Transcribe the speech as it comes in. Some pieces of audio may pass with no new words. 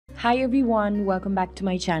Hi everyone, welcome back to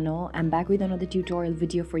my channel. I'm back with another tutorial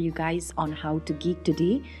video for you guys on how to geek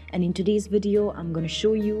today, and in today's video I'm going to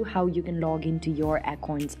show you how you can log into your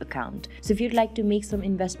Acorns account. So if you'd like to make some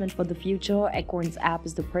investment for the future, Acorns app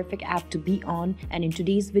is the perfect app to be on, and in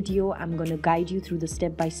today's video I'm going to guide you through the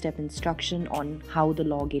step-by-step instruction on how the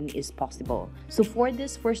login is possible. So for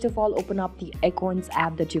this, first of all, open up the Acorns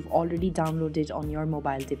app that you've already downloaded on your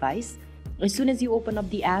mobile device. As soon as you open up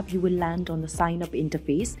the app, you will land on the sign up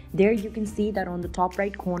interface. There you can see that on the top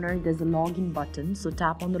right corner there's a login button. So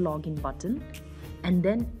tap on the login button and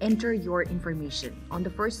then enter your information. On the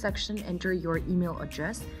first section, enter your email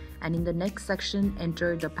address, and in the next section,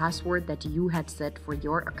 enter the password that you had set for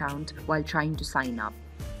your account while trying to sign up.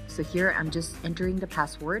 So here I'm just entering the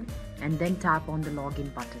password and then tap on the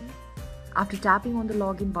login button. After tapping on the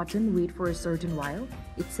login button, wait for a certain while.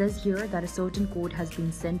 It says here that a certain code has been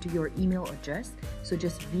sent to your email address. So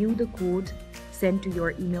just view the code sent to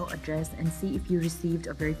your email address and see if you received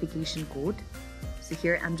a verification code. So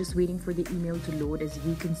here I'm just waiting for the email to load, as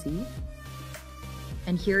you can see.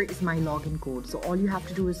 And here is my login code. So all you have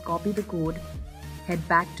to do is copy the code, head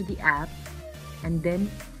back to the app, and then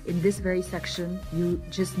in this very section, you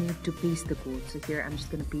just need to paste the code. So here I'm just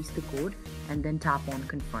going to paste the code and then tap on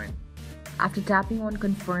confirm. After tapping on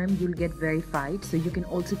confirm, you'll get verified. So you can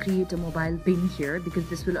also create a mobile PIN here because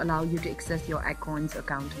this will allow you to access your Acorns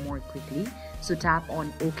account more quickly. So tap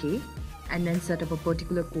on OK and then set up a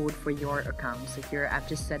particular code for your account. So here I've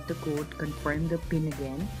just set the code, confirm the PIN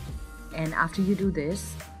again. And after you do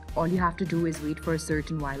this, all you have to do is wait for a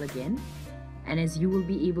certain while again. And as you will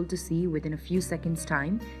be able to see, within a few seconds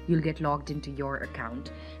time, you'll get logged into your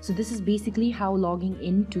account. So this is basically how logging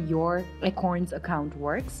into your Acorns account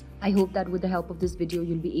works. I hope that with the help of this video,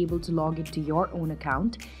 you'll be able to log into your own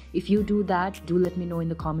account. If you do that, do let me know in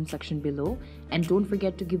the comment section below. And don't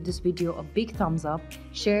forget to give this video a big thumbs up,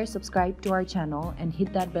 share, subscribe to our channel, and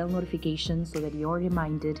hit that bell notification so that you're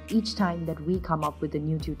reminded each time that we come up with a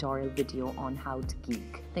new tutorial video on how to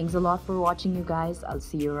geek. Thanks a lot for watching, you guys. I'll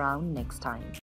see you around next time.